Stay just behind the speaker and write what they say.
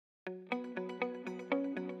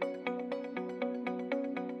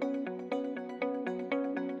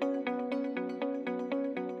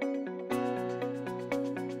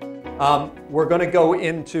We're going to go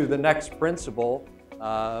into the next principle,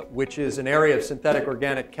 which is an area of synthetic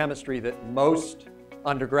organic chemistry that most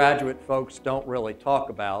undergraduate folks don't really talk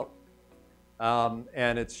about.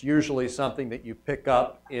 And it's usually something that you pick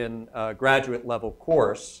up in a graduate level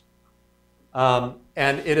course. And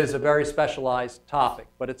it is a very specialized topic,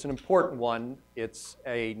 but it's an important one. It's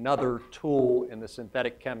another tool in the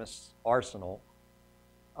synthetic chemist's arsenal.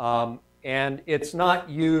 And it's not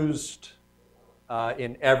used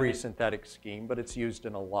in every synthetic scheme, but it's used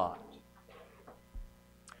in a lot.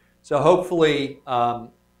 So hopefully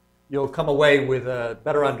you'll come away with a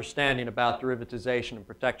better understanding about derivatization and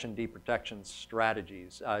protection-deprotection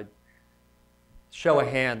strategies. Show of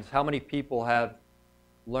hands, how many people have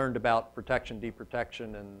learned about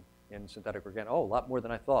protection-deprotection in synthetic organic? Oh, a lot more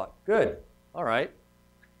than I thought. Good. All right.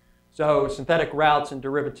 So synthetic routes and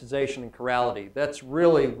derivatization and chirality, that's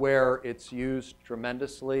really where it's used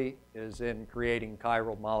tremendously, is in creating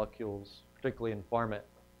chiral molecules, particularly in pharma.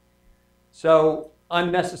 So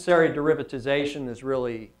unnecessary derivatization is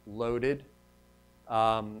really loaded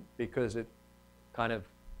because it kind of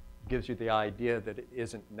gives you the idea that it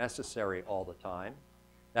isn't necessary all the time.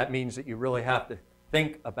 That means that you really have to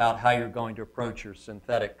think about how you're going to approach your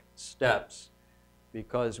synthetic steps,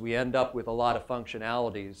 because we end up with a lot of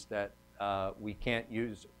functionalities that we can't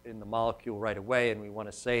use in the molecule right away, and we want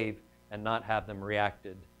to save and not have them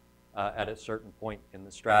reacted at a certain point in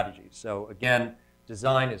the strategy. So again,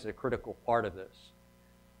 design is a critical part of this.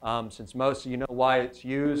 Since most of you know why it's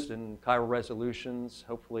used in chiral resolutions,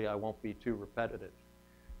 hopefully I won't be too repetitive.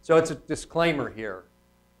 So it's a disclaimer here.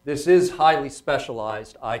 This is highly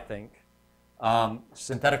specialized, I think.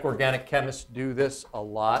 Synthetic organic chemists do this a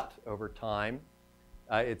lot over time.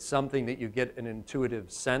 It's something that you get an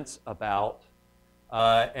intuitive sense about,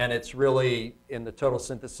 and it's really in the total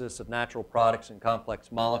synthesis of natural products and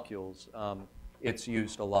complex molecules. It's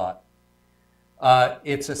used a lot.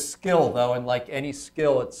 It's a skill, though, and like any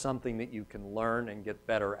skill, it's something that you can learn and get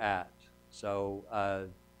better at. So,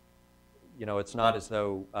 you know, it's not as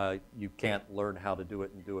though you can't learn how to do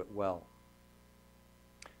it and do it well.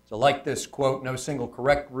 So like this quote, no single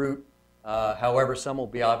correct route, however, some will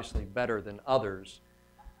be obviously better than others.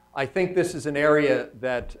 I think this is an area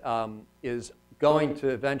that is going to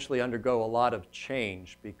eventually undergo a lot of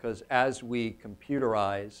change, because as we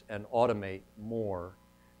computerize and automate more,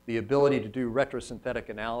 the ability to do retrosynthetic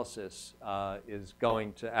analysis is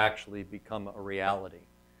going to actually become a reality.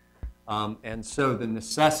 And so the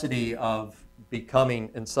necessity of becoming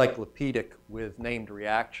encyclopedic with named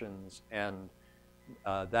reactions and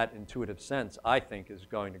that intuitive sense, I think, is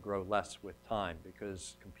going to grow less with time,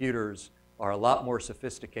 because computers are a lot more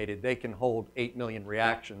sophisticated. They can hold 8 million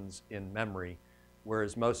reactions in memory,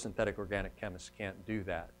 whereas most synthetic organic chemists can't do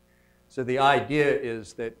that. So the idea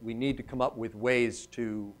is that we need to come up with ways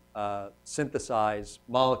to synthesize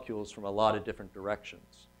molecules from a lot of different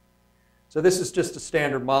directions. So this is just a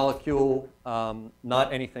standard molecule,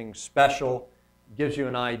 not anything special. It gives you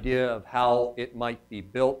an idea of how it might be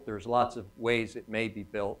built. There's lots of ways it may be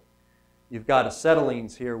built. You've got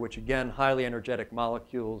acetylenes here, which again, highly energetic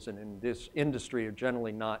molecules, and in this industry are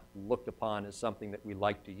generally not looked upon as something that we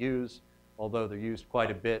like to use, although they're used quite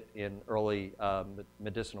a bit in early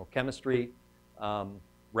medicinal chemistry,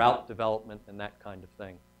 route development, and that kind of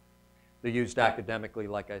thing. They're used academically,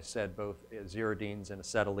 like I said, both aziridines and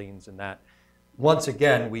acetylenes and that. Once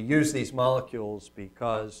again, we use these molecules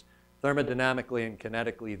because thermodynamically and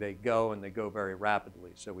kinetically they go, and they go very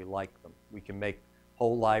rapidly, so we like them. We can make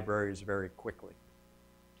whole libraries very quickly.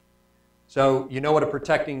 So you know what a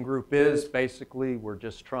protecting group is. Basically, we're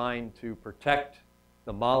just trying to protect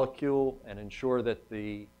the molecule and ensure that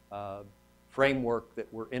the framework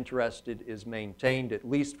that we're interested is maintained, at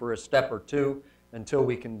least for a step or two, until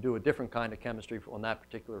we can do a different kind of chemistry on that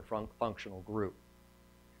particular functional group.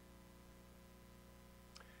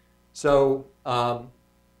 So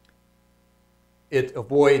it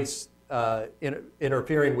avoids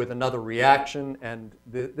interfering with another reaction, and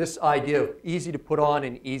this idea of easy to put on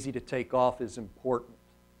and easy to take off is important.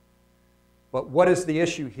 But what is the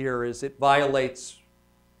issue here is it violates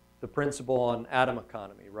the principle on atom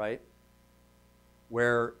economy, right?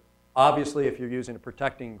 Where obviously if you're using a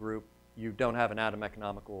protecting group, you don't have an atom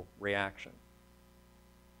economical reaction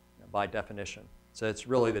by definition. So it's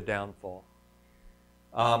really the downfall.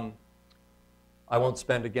 I won't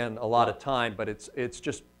spend, again, a lot of time, but it's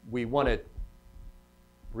just we want to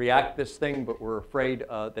react this thing, but we're afraid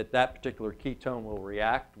that that particular ketone will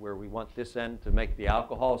react, where we want this end to make the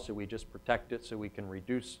alcohol, so we just protect it so we can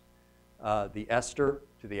reduce the ester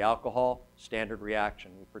to the alcohol. Standard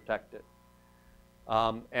reaction, we protect it.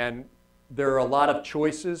 And there are a lot of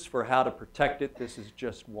choices for how to protect it. This is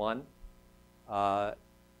just one.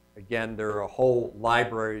 Again, there are whole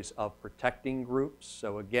libraries of protecting groups.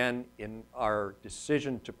 So again, in our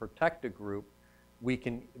decision to protect a group, we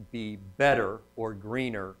can be better or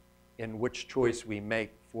greener in which choice we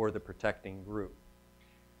make for the protecting group.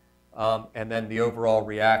 And then the overall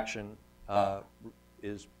reaction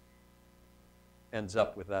ends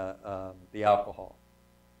up with the alcohol.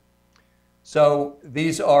 So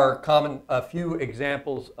these are a few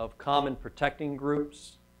examples of common protecting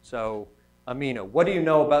groups. So amino, what do you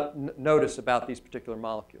notice about these particular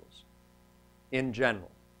molecules in general,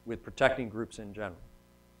 with protecting groups in general?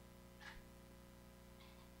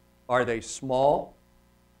 Are they small?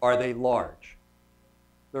 Are they large?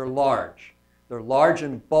 They're large. They're large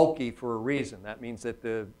and bulky for a reason. That means that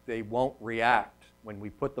they won't react when we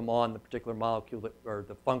put them on the particular molecule or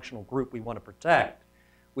the functional group we want to protect.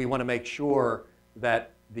 We want to make sure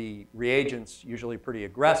that the reagents, usually pretty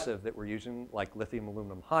aggressive, that we're using, like lithium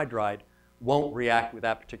aluminum hydride, won't react with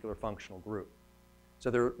that particular functional group. So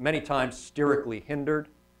they're many times sterically hindered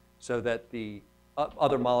so that the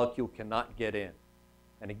other molecule cannot get in.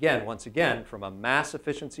 And again, once again, from a mass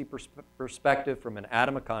efficiency perspective, from an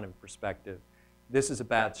atom economy perspective, this is a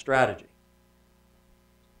bad strategy.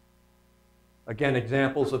 Again,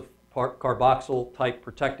 examples of carboxyl type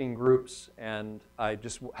protecting groups, and I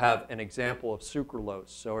just have an example of sucralose.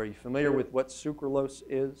 So are you familiar with what sucralose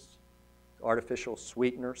is? Artificial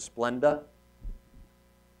sweetener, Splenda.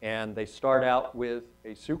 And they start out with a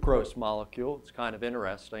sucrose molecule. It's kind of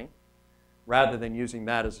interesting. Rather than using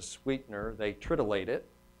that as a sweetener, they tritylate it,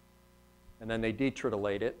 and then they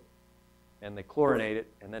detritylate it, and they chlorinate it,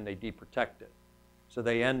 and then they deprotect it. So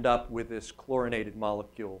they end up with this chlorinated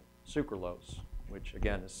molecule, sucralose, which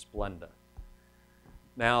again is Splenda.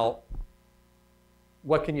 Now,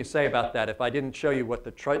 what can you say about that? If I didn't show you what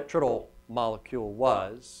the trityl molecule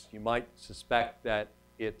was, you might suspect that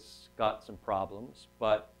it's got some problems.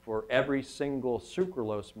 But for every single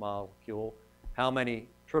sucralose molecule, how many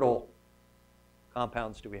trityl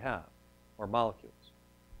compounds do we have, or molecules?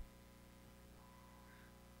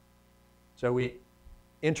 So we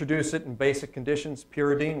introduce it in basic conditions,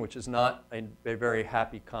 pyridine, which is not a very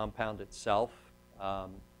happy compound itself.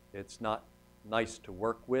 It's not nice to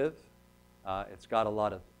work with. It's got a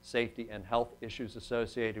lot of safety and health issues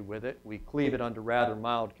associated with it. We cleave it under rather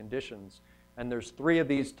mild conditions. And there's 3 of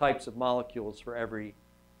these types of molecules for every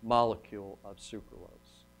molecule of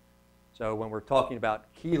sucralose. So when we're talking about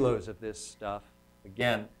kilos of this stuff,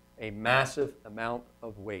 again, a massive amount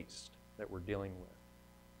of waste that we're dealing with.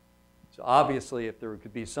 So obviously, if there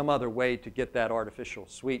could be some other way to get that artificial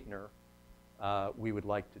sweetener, we would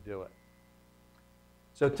like to do it.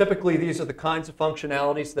 So typically, these are the kinds of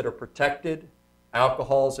functionalities that are protected: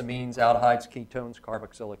 alcohols, amines, aldehydes, ketones,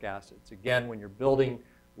 carboxylic acids. Again, when you're building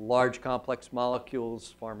large complex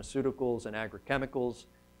molecules, pharmaceuticals, and agrochemicals,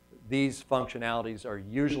 these functionalities are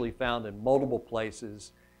usually found in multiple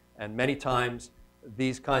places, and many times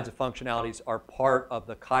these kinds of functionalities are part of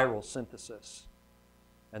the chiral synthesis.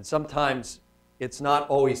 And sometimes it's not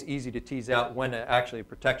always easy to tease out when actually a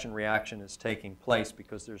protection reaction is taking place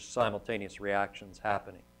because there's simultaneous reactions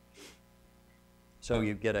happening. So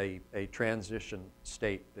you get a transition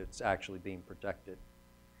state that's actually being protected.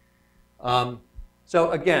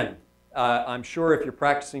 So again, I'm sure if you're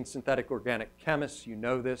practicing synthetic organic chemists, you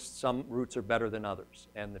know this. Some routes are better than others.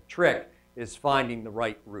 And the trick is finding the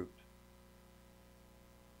right route.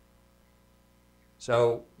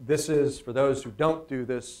 So this is, for those who don't do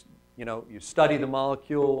this, you study the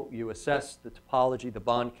molecule, you assess the topology, the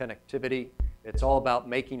bond connectivity. It's all about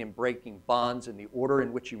making and breaking bonds in the order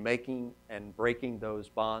in which you're making and breaking those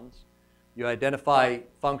bonds. You identify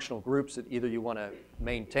functional groups that either you want to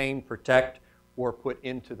maintain, protect, or put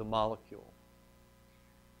into the molecule.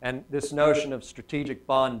 And this notion of strategic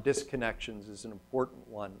bond disconnections is an important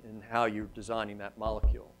one in how you're designing that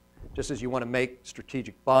molecule. Just as you want to make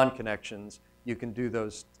strategic bond connections, you can do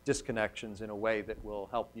those disconnections in a way that will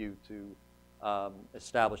help you to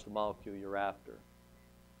establish the molecule you're after.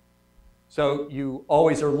 So you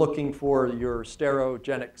always are looking for your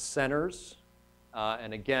stereogenic centers.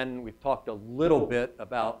 And again, we've talked a little bit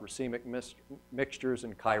about racemic mixtures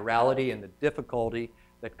and chirality and the difficulty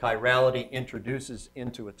that chirality introduces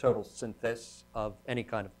into a total synthesis of any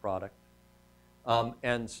kind of product.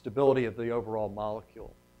 And stability of the overall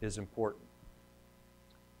molecule is important.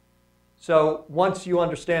 So once you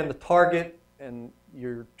understand the target and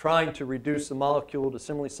you're trying to reduce the molecule to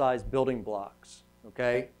similarly sized building blocks,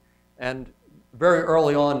 okay? And very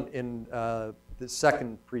early on in the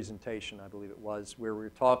second presentation, I believe it was, where we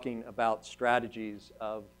were talking about strategies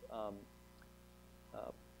of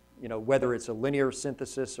whether it's a linear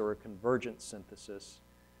synthesis or a convergent synthesis,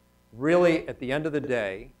 really at the end of the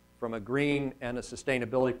day, from a green and a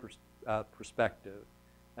sustainability perspective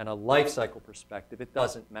and a life cycle perspective, it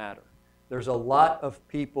doesn't matter. There's a lot of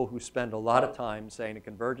people who spend a lot of time saying a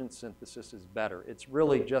convergent synthesis is better. It's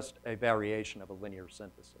really just a variation of a linear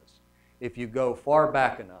synthesis. If you go far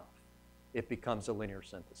back enough, it becomes a linear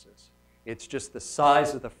synthesis. It's just the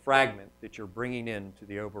size of the fragment that you're bringing into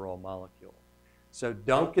the overall molecule. So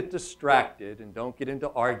don't get distracted and don't get into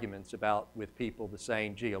arguments with people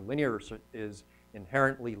saying, gee, a linear is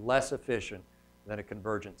inherently less efficient than a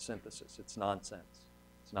convergent synthesis. It's nonsense.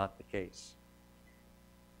 It's not the case.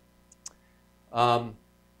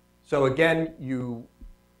 So again, you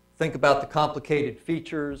think about the complicated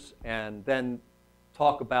features and then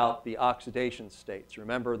talk about the oxidation states.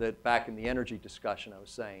 Remember that back in the energy discussion I was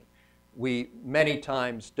saying, we many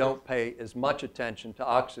times don't pay as much attention to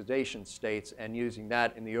oxidation states and using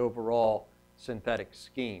that in the overall synthetic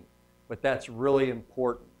scheme. But that's really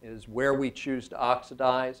important, is where we choose to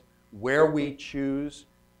oxidize, where we choose,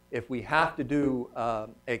 if we have to do a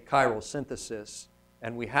chiral synthesis,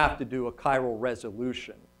 and we have to do a chiral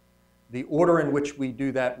resolution, the order in which we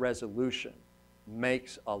do that resolution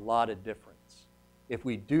makes a lot of difference. If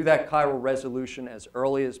we do that chiral resolution as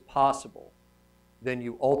early as possible, then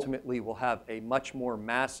you ultimately will have a much more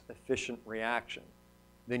mass-efficient reaction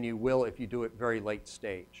than you will if you do it very late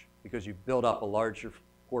stage, because you build up a larger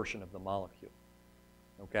portion of the molecule.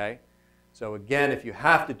 Okay? So again, if you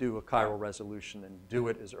have to do a chiral resolution, then do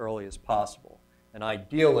it as early as possible. And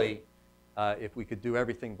ideally, if we could do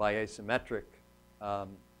everything by asymmetric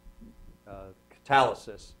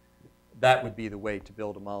catalysis, that would be the way to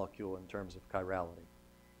build a molecule in terms of chirality.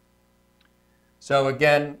 So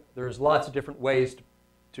again, there's lots of different ways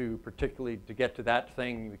particularly to get to that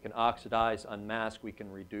thing. We can oxidize, unmask, we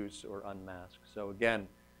can reduce or unmask. So again,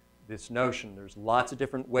 this notion, there's lots of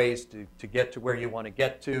different ways to get to where you want to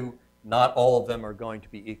get to. Not all of them are going to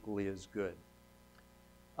be equally as good.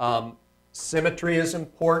 Symmetry is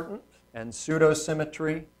important, and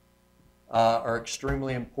pseudosymmetry are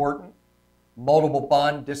extremely important. Multiple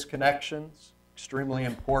bond disconnections, extremely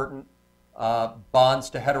important. Bonds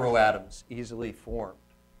to heteroatoms, easily formed.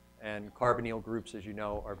 And carbonyl groups, as you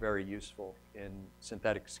know, are very useful in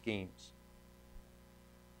synthetic schemes.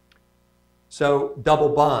 So double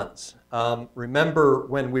bonds. Remember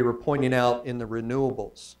when we were pointing out in the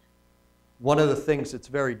renewables, one of the things that's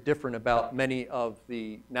very different about many of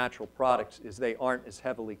the natural products is they aren't as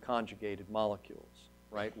heavily conjugated molecules,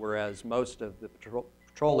 right? Whereas most of the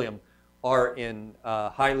petroleum are in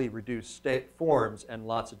highly reduced state forms and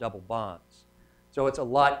lots of double bonds. So it's a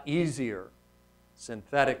lot easier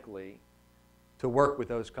synthetically to work with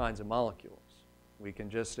those kinds of molecules. We can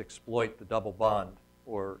just exploit the double bond,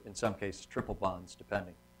 or in some cases triple bonds,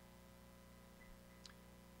 depending.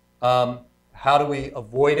 How do we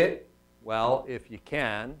avoid it? Well, if you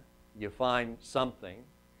can, you find something.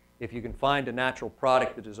 If you can find a natural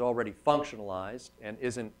product that is already functionalized and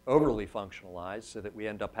isn't overly functionalized so that we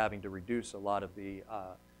end up having to reduce a lot of the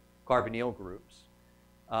carbonyl groups,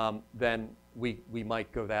 then we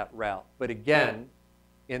might go that route. But again,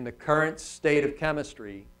 in the current state of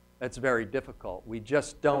chemistry, that's very difficult. We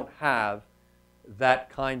just don't have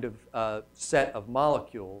that kind of set of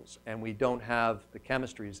molecules, and we don't have the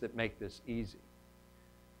chemistries that make this easy.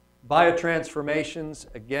 Biotransformations,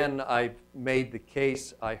 again, I've made the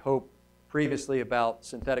case, I hope, previously about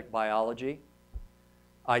synthetic biology.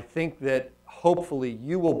 I think that hopefully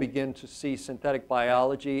you will begin to see synthetic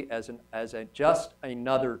biology as just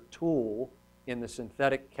another tool in the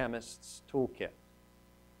synthetic chemist's toolkit.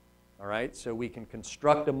 All right, so we can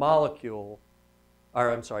construct a molecule,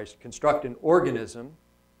 or I'm sorry, construct an organism.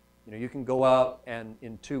 You know, you can go out and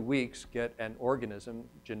in 2 weeks get an organism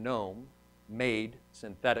genome made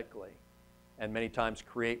synthetically, and many times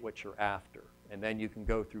create what you're after. And then you can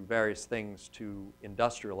go through various things to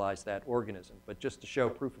industrialize that organism. But just to show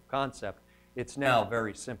proof of concept, it's now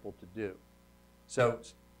very simple to do. So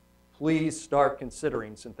please start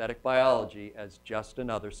considering synthetic biology as just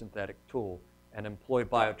another synthetic tool and employ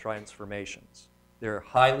biotransformations. They're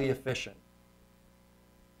highly efficient.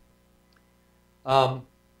 Atom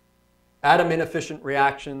inefficient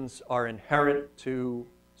reactions are inherent to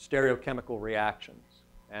stereochemical reactions.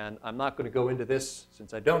 And I'm not going to go into this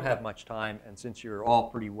since I don't have much time and since you're all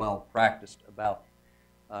pretty well practiced about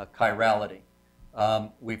chirality.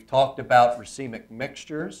 We've talked about racemic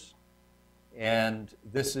mixtures, and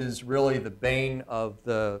this is really the bane of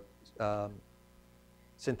the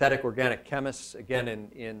synthetic organic chemists, again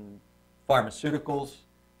in pharmaceuticals,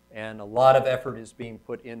 and a lot of effort is being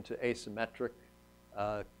put into asymmetric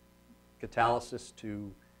catalysis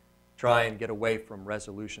to try and get away from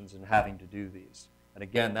resolutions and having to do these. And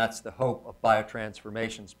again, that's the hope of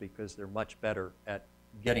biotransformations, because they're much better at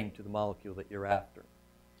getting to the molecule that you're after.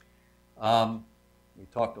 We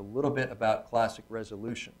talked a little bit about classic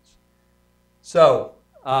resolutions. So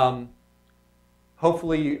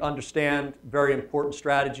hopefully you understand very important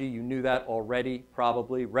strategy. You knew that already,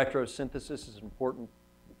 probably. Retrosynthesis is an important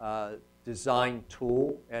design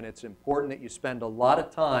tool, and it's important that you spend a lot of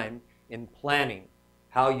time in planning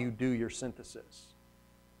how you do your synthesis.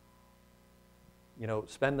 You know,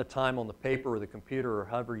 spend the time on the paper or the computer or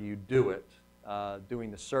however you do it,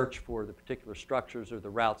 doing the search for the particular structures or the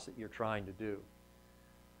routes that you're trying to do.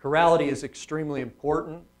 Chirality is extremely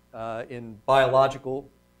important in biological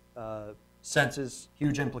senses,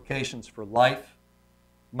 huge implications for life.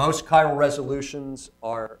 Most chiral resolutions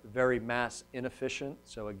are very mass inefficient,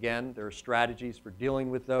 so again, there are strategies for dealing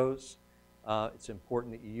with those. It's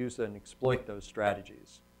important that you use and exploit those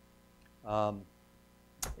strategies. And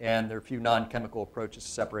there are a few non-chemical approaches to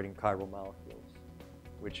separating chiral molecules,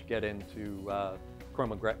 which get into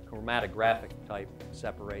chromatographic type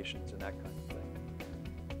separations and that kind of thing.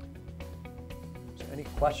 So any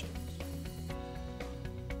questions?